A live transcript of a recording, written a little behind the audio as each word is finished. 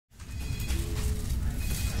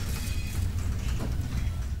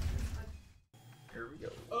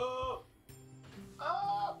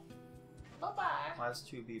has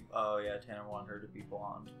to be. Oh yeah, Tanner wanted her to be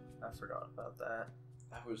blonde. I forgot about that.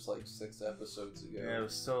 That was like 6 episodes ago. Yeah, it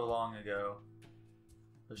was so long ago.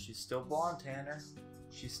 But she's still blonde, Tanner.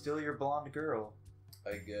 She's still your blonde girl.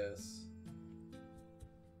 I guess.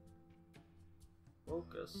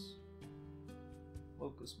 Lucas.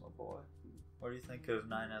 Lucas, my boy. What do you think of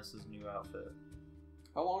 9S's new outfit?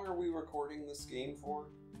 How long are we recording this game for?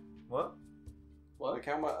 What? What? Like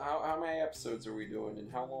how many episodes are we doing,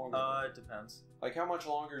 and how long? It depends. Like how much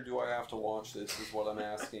longer do I have to watch this? Is what I'm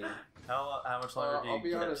asking. How much longer do you I'll be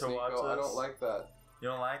get honest, to watch Nico, this? I don't like that. You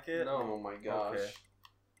don't like it? No, oh my gosh. Okay.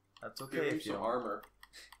 That's okay Give him if you some don't. armor.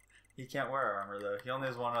 He can't wear armor though. He only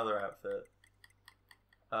has one other outfit.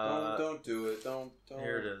 Don't do it. Don't.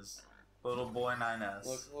 Here it is. Little boy 9S.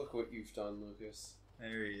 Look what you've done, Lucas.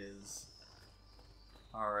 There he is.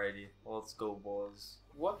 Alrighty, well, let's go, boys.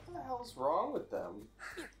 What the hell's wrong with them?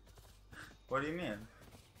 What do you mean?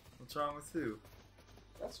 What's wrong with who?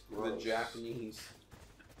 That's gross. The Japanese.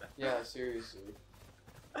 Yeah, seriously.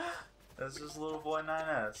 That's just little boy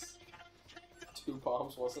 9S. 2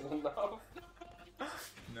 bombs wasn't enough.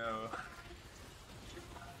 No.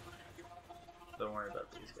 Don't worry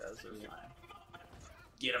about these guys, they're fine.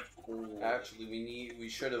 Get him! Actually, we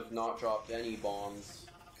should have not dropped any bombs,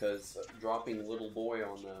 because dropping little boy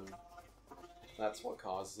on them, that's what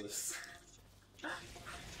caused this.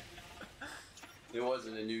 It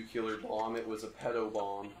wasn't a nuclear bomb, it was a pedo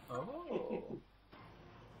bomb. Oh.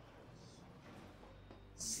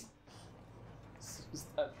 As soon as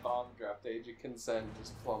that bomb dropped, age of consent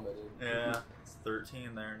just plummeted. Yeah, it's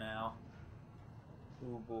 13 there now.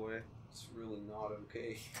 Oh boy. It's really not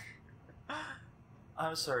okay.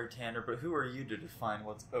 I'm sorry, Tanner, but who are you to define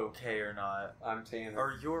what's okay or not? I'm Tanner.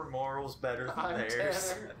 Are your morals better than I'm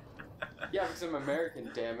theirs? Tanner. Yeah, because I'm American,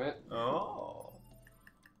 damn it. Oh.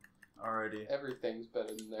 Alrighty. Everything's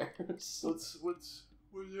better than theirs. What's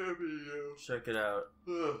happening? Check it out.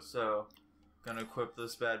 So, gonna equip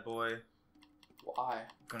this bad boy. Why?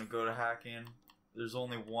 Gonna go to hacking. There's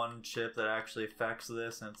only one chip that actually affects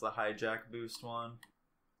this, and it's the hijack boost one.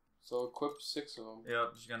 So equip 6 of them.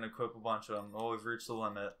 Yep, just gonna equip a bunch of them. Oh, we've reached the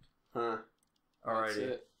limit. Huh. Alrighty. That's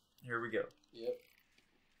it. Here we go. Yep.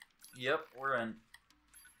 Yep, we're in.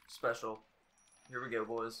 Special. Here we go,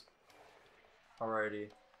 boys.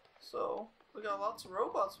 Alrighty. So, we got lots of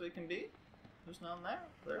robots we can beat. There's none there.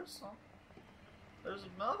 There's some. There's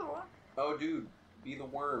another one. Oh, dude. Be the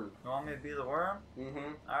worm. You want me to be the worm?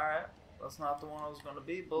 Mm-hmm. Alright. That's not the one I was gonna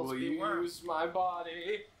be, but let's Will be you worm. use my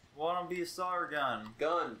body? Want to be saw or gun?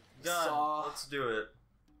 Gun. Gun. Saw. Let's do it.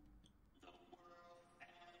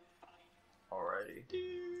 Alrighty.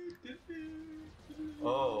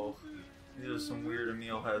 Oh. These are some weird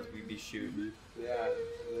Emil heads we be shooting. Yeah,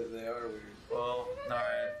 they are weird. Well,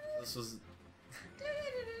 alright. This was...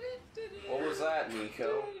 What was that,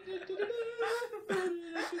 Nico?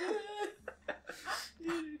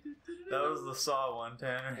 That was the Saw one,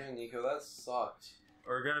 Tanner. Yeah, Nico, that sucked.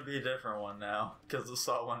 We're gonna be a different one now, because the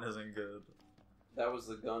Saw one isn't good. That was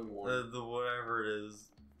the gun one. The whatever it is.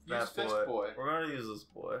 Use Fist Boy. We're gonna use this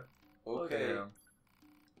boy. Look at Okay. him.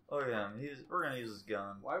 Look at him. We're gonna use his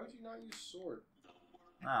gun. Why would you not use sword?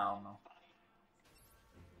 I don't know.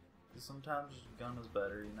 'Cause sometimes gun is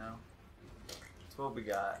better, you know? That's what we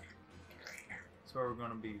got. That's what we're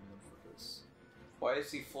gonna be using for this. Why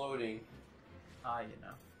is he floating? You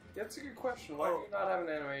know. That's a good question. Why do you not have an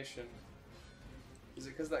animation? Is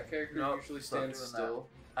it because that character Nope, usually stop stands doing still?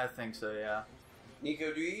 I think so, yeah.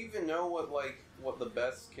 Nico, do you even know what the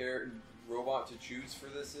best robot to choose for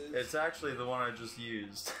this is? It's actually the one I just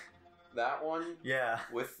used. That one? Yeah.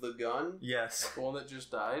 With the gun? Yes. The one that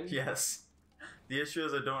just died? Yes. The issue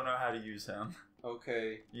is I don't know how to use him.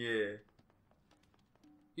 Okay. Yeah.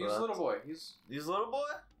 He's But- little boy. He's little boy?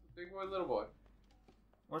 big boy, little boy.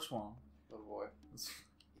 Which one? Little boy.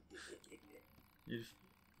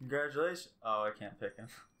 Congratulations. Oh, I can't pick him.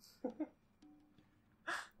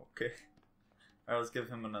 Okay. Alright, let's give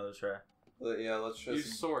him another try. Yeah, let's just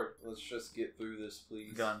Use sword. Let's just get through this,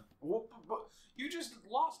 please. Gun. You just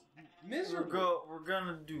lost miserably. We're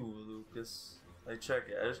gonna do, Lucas. Like, check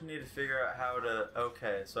it. I just need to figure out how to...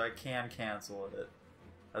 Okay, so I can cancel it.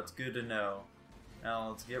 That's good to know. Now,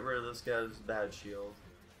 let's get rid of this guy's bad shield.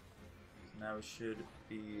 So now we should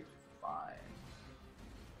be fine.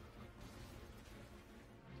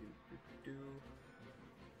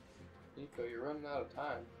 Nico, you're running out of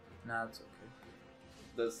time. Nah, it's okay.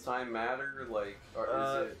 Does time matter? Like, or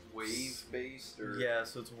is it wave based or? Yeah,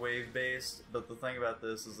 so it's wave based. But the thing about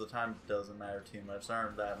this is the time doesn't matter too much. There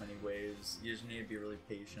aren't that many waves. You just need to be really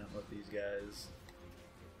patient with these guys.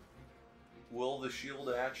 Will the shield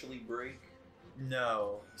actually break?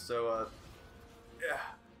 No. So Yeah.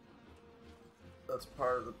 That's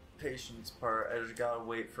part of the patience part. I just gotta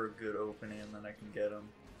wait for a good opening and then I can get them.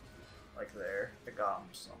 Like there. I got them,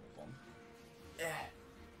 some of them. Yeah.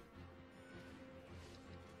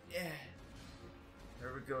 Yeah.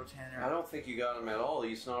 There we go, Tanner. I don't think you got him at all.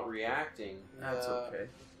 He's not reacting. That's okay.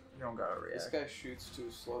 You don't gotta react. This guy shoots too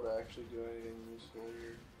slow to actually do anything useful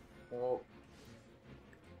here. Well.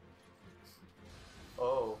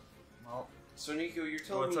 Oh. Well. So Nico, you're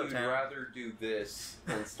telling What's me up, you'd Tanner? rather do this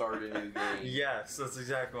than start a new game? Yes, that's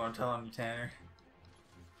exactly what I'm telling you, Tanner.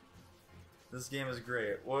 This game is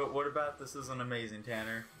great. What about this isn't amazing,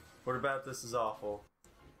 Tanner? What about this is awful?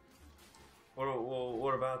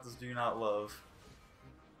 What about this do you not love?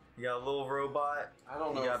 You got a little robot. I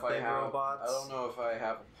don't know You if got I big have. robots. I don't know if I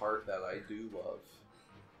have a part that I do love.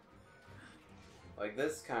 Like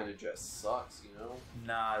this kind of just sucks, you know?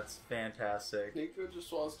 Nah, it's fantastic. Nico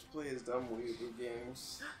just wants to play his dumb weeaboo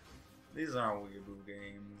games. These aren't weeaboo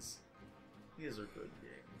games. These are good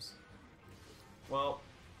games. Well,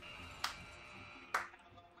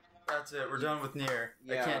 that's it. We're done with Nier.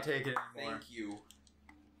 Yeah, I can't take it anymore. Thank you.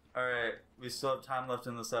 Alright, we still have time left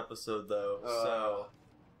in this episode, though. So,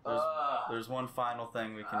 there's one final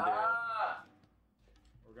thing we can do.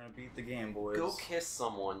 We're gonna beat the game, boys. Go kiss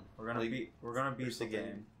someone. We're gonna beat the something.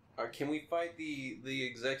 game. Can we fight the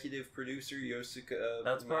executive producer Yosuke?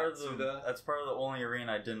 That's part of Matsuda? that's part of the only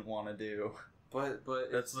arena I didn't want to do. But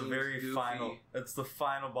That's the very goofy. final. It's the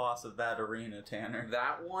final boss of that arena, Tanner.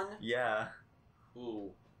 That one? Yeah.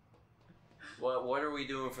 Ooh. What are we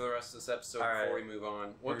doing for the rest of this episode All before right. we move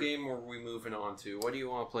on? What game are we moving on to? What do you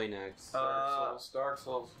want to play next? Dark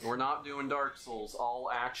Souls. We're not doing Dark Souls. I'll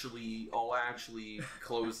actually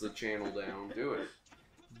close the channel down. Do it.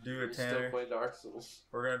 Do it, Still Tanner. play Dark Souls.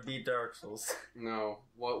 We're gonna beat Dark Souls. No.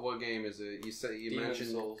 What game is it? You said you Demon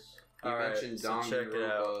mentioned Souls. you Alright, mentioned so check it Danganronpa.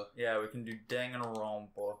 out. Yeah, we can do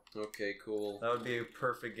Danganronpa. Okay, cool. That would be a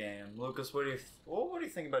perfect game. Lucas, what do you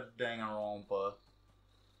think about Danganronpa?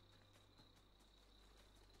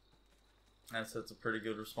 That's a pretty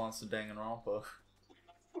good response to Danganronpa.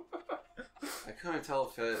 I couldn't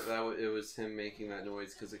tell if it was him making that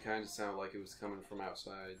noise because it kind of sounded like it was coming from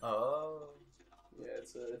outside. Oh. Yeah,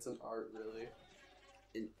 it's an art, really.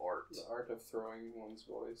 In art. The art of throwing one's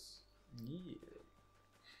voice. Yeah.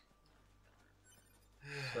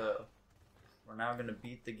 So, we're now gonna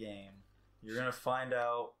beat the game. You're gonna find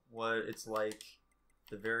out what it's like at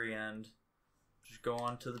the very end. Just go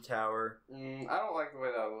on to the tower. I don't like the way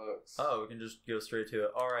that looks. Oh, we can just go straight to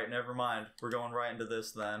it. Alright, never mind. We're going right into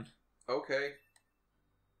this then. Okay.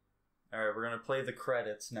 Alright, we're gonna play the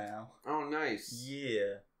credits now. Oh, nice.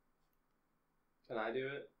 Yeah. Can I do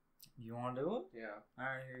it? You wanna do it? Yeah.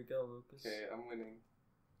 Alright, here you go, Lucas. Okay, I'm winning.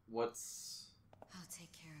 What's... I'll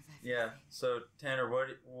take care of everything. Yeah, so Tanner,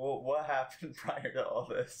 what happened prior to all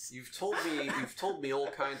this? You've told me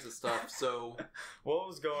all kinds of stuff, so... What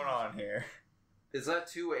was going on here? Is that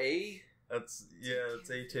 2A? That's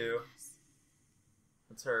A2.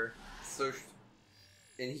 That's her. So...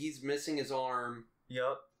 And he's missing his arm.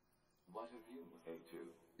 Yup. What have you,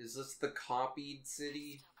 A2? Is this the copied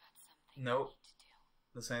city? Nope.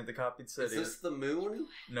 This ain't the copied city. Is this the moon?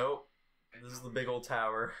 Nope. This is the big old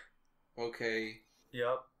tower. Okay.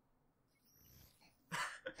 Yup.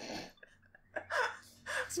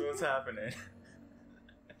 So what's happening?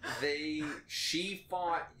 She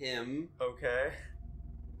fought him Okay.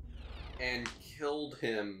 and killed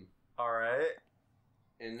him. Alright.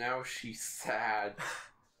 And now she's sad.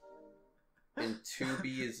 And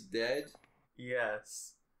 2B is dead?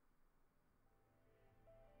 Yes.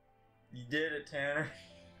 You did it, Tanner.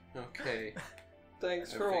 Okay.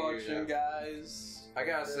 Thanks I for figured watching, out. guys. I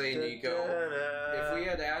gotta say, Nico, if we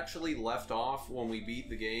had actually left off when we beat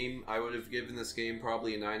the game, I would have given this game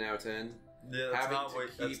probably a 9 out of 10. Yeah, that's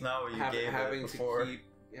not what you gave it before.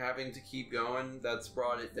 Having to keep going, that's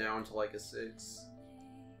brought it down to like a 6.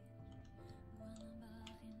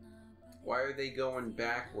 Why are they going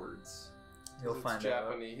backwards? You'll It's find out.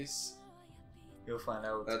 Japanese. You'll find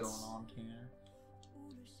out what's That's- going on, Tanner.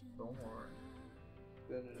 Don't worry.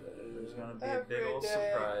 There's There's gonna be a big old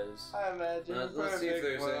surprise. I imagine. Let's see if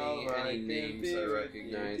there's any perfect names I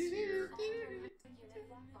recognize here.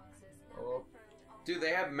 Oh, Dude,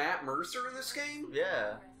 they have Matt Mercer in this game?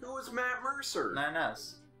 yeah. Who is Matt Mercer?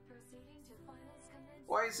 9S.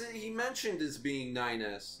 Why isn't he mentioned as being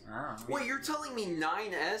 9S? I don't know. Wait, you're telling me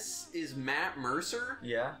 9S is Matt Mercer?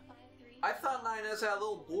 Yeah. I thought 9S had a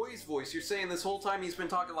little boy's voice. You're saying this whole time he's been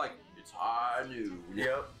talking like, it's high noon.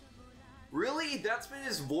 Yep. Really? That's been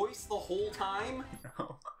his voice the whole time?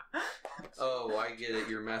 Oh, I get it.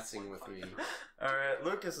 You're messing with me. Alright,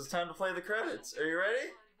 Lucas, it's time to play the credits. Are you ready?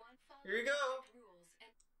 Here you go.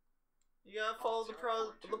 You gotta follow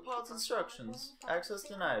the pod's instructions. Access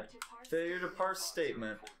denied. Failure to parse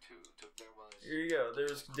statement. Here you go.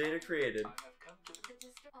 There's data created.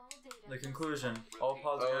 The conclusion. All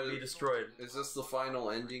pods are gonna be destroyed. Is this the final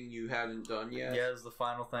ending you hadn't done yet? Yeah, it's the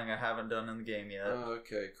final thing I haven't done in the game yet.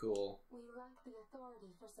 Okay, cool. We lack the authority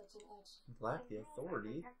for such an action. Lack the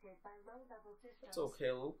authority? It's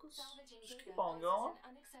okay, Lucas. Just keep on going.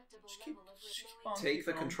 Just keep on Take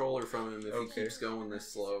the keeping on. controller from him if he keeps going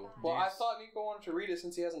this slow. Well, I thought Nico wanted to read it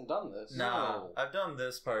since he hasn't done this. Nah, No. I've done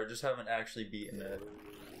this part, just haven't actually beaten it. Okay.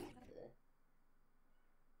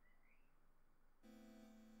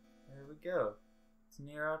 There we go. It's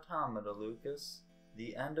Nier Automata, Lucas.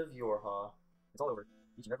 The end of Yorha. It's all over.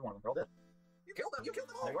 Each and every one of them. They're all dead. You killed them! You killed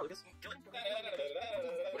them all! There you are, Lucas. Kill it.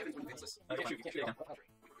 Okay, shoot it down.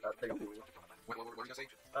 There you go. What were you gonna say?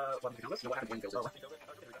 What happened to No, what happened when he kills it?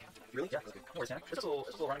 Really? Yeah. No worries, Hannah. It's just a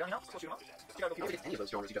little rundown, you know? Just a little shoot 'em up. You gotta go If any of those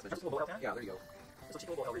genres you just Just a mentioned. little bullet, Yeah, there you go. It's a cheap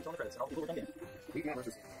little bullet read on the credits, and all the people in game. We can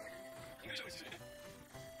versus. Oh,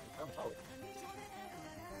 totally.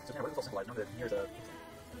 So, Hannah, where's the symbolize? Remember that Nier's a...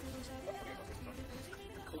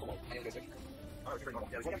 Oh, you're pretty normal.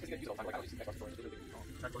 Yeah, there's one because you don't find out. Not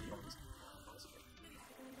close to normal.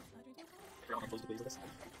 You're not close to please with this.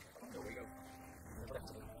 There we go.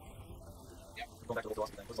 Going back to the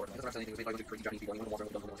philosophy thing. What's the That's not anything. It was made by those crazy Japanese people. Anyone who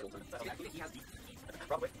wants to build the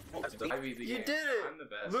Probably. I beat the You game. did it! I'm the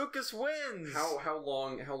best. Lucas wins! How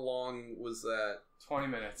long was that? 20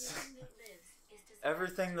 minutes.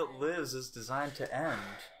 Everything that lives is designed to end.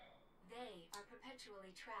 They are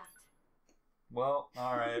perpetually trapped. Well,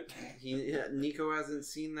 alright. Nico hasn't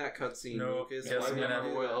seen that cutscene. No, Lucas. guess Why I'm would gonna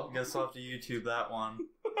you do that? guess I'll have to YouTube that one.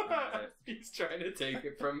 He's trying to take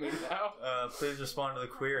it from me now. Please respond to the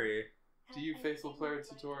query. Do you, faithful player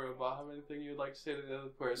tutorial bot, have anything you'd like to say to the other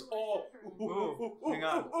players? Oh! Ooh, hang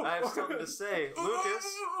on. I have something to say.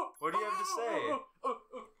 Lucas, what do you have to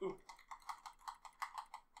say?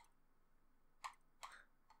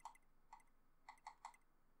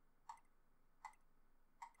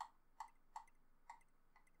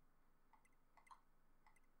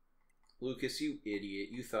 Lucas, you idiot.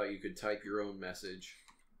 You thought you could type your own message.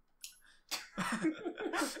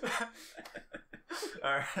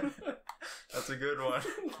 Alright. That's a good one.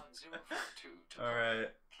 Alright,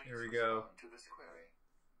 here we go.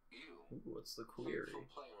 Ooh, what's the query?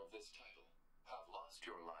 Player of this title, have lost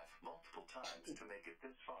your life multiple times to make it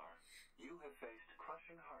this far. You have faced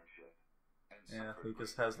crushing hardship. And Yeah, suffered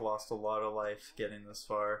Lucas great has lost a lot of life getting this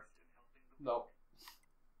far. Nope.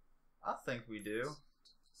 I think we do.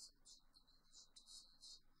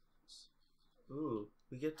 Ooh,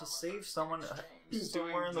 we get to save someone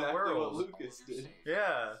somewhere in the Exactly world. what Lucas did.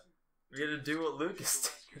 Yeah, we get to do what Lucas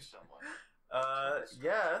did.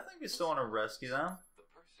 Yeah, I think we still want to rescue them. The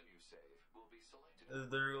person you save will be selected.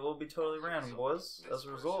 They will be totally random, boys. As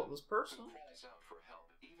a result, this person. Who cries out for help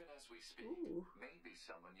even as we speak Ooh. may be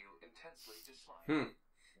someone you intensely dislike. Do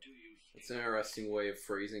you It's an interesting way of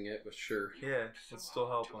phrasing it, but sure. Yeah, let's still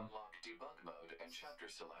help to them. unlock debug mode and chapter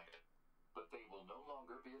select, but they will no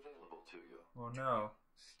longer be available to you. Oh no.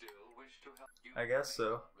 Still wish to help you? I guess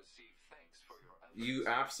so. Receive thanks for your efforts. You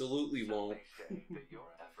absolutely Some won't. may say that your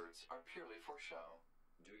efforts are purely for show.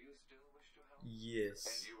 Do you still wish to help? And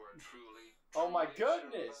Yes. you are truly. Oh my truly sure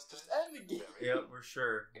goodness, about just this? end the game. Very Yep, good. we're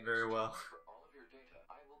sure. In Very exchange well. For all of your data,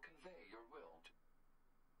 I will convey your will to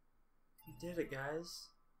We did it,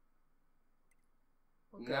 guys.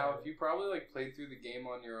 Now, if you probably like played through the game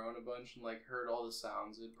on your own a bunch and like heard all the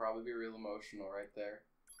sounds, it'd probably be real emotional right there.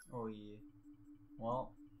 Oh yeah.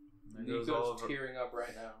 Well, there goes all Nico's of tearing up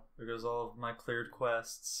right now. there goes all of my cleared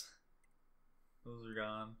quests. Those are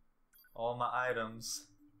gone. All my items,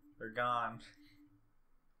 they're gone.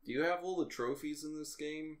 Do you have all the trophies in this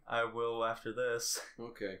game? I will after this.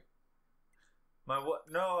 Okay. My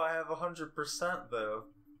what? No, I have 100% though.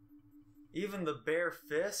 Even the bare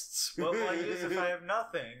fists. What will I use if I have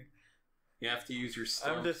nothing? You have to use your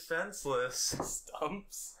stumps. I'm defenseless.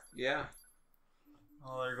 Stumps. Yeah.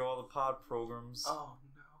 Oh, there go all the pod programs. Oh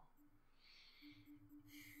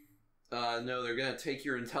No, they're gonna take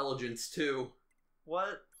your intelligence too.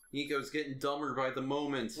 What? Nico's getting dumber by the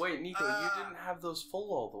moment. no. Wait, Nico, you didn't have those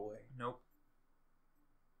full all the way. Nope.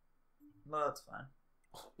 No, that's fine.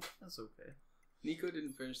 That's okay. Nico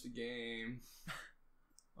didn't finish the game.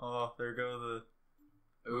 Oh, there go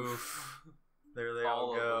the... Oof. There they All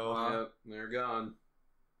all of go. them, huh? Yep, they're gone.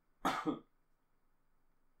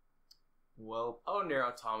 Well, Oh, Nier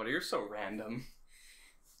Automata, you're so random.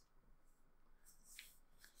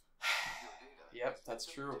 Yep, that's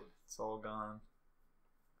true. it's all gone.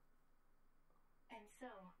 And so,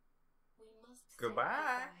 we must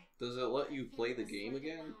Goodbye. Does it let you play the game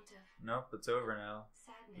again? Nope, it's over now.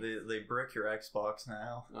 They brick your Xbox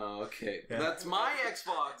now. Oh, okay. Yeah. That's my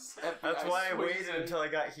Xbox! That's why I swings waited in. until I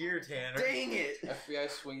got here, Tanner. Dang it! FBI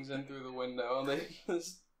swings in through the window and they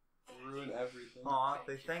just ruin everything. Aw,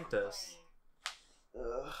 they thanked us.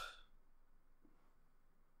 Ugh.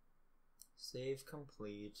 Save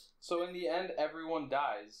complete. So in the end, everyone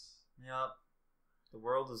dies. Yup. The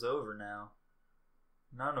world is over now.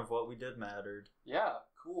 None of what we did mattered. Yeah,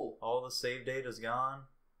 cool. All the save data's gone.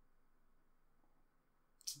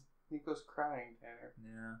 Nico's crying, Tanner.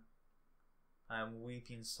 Yeah. I am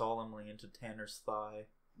weeping solemnly into Tanner's thigh.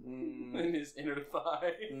 In his inner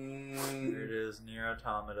thigh. Here it is, Nier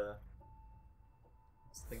Automata.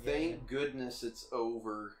 It's the game. Thank goodness it's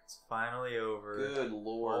over. It's finally over. Good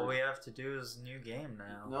lord. All we have to do is new game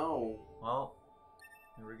now. No. Well,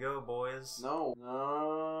 here we go, boys. No.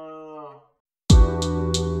 No.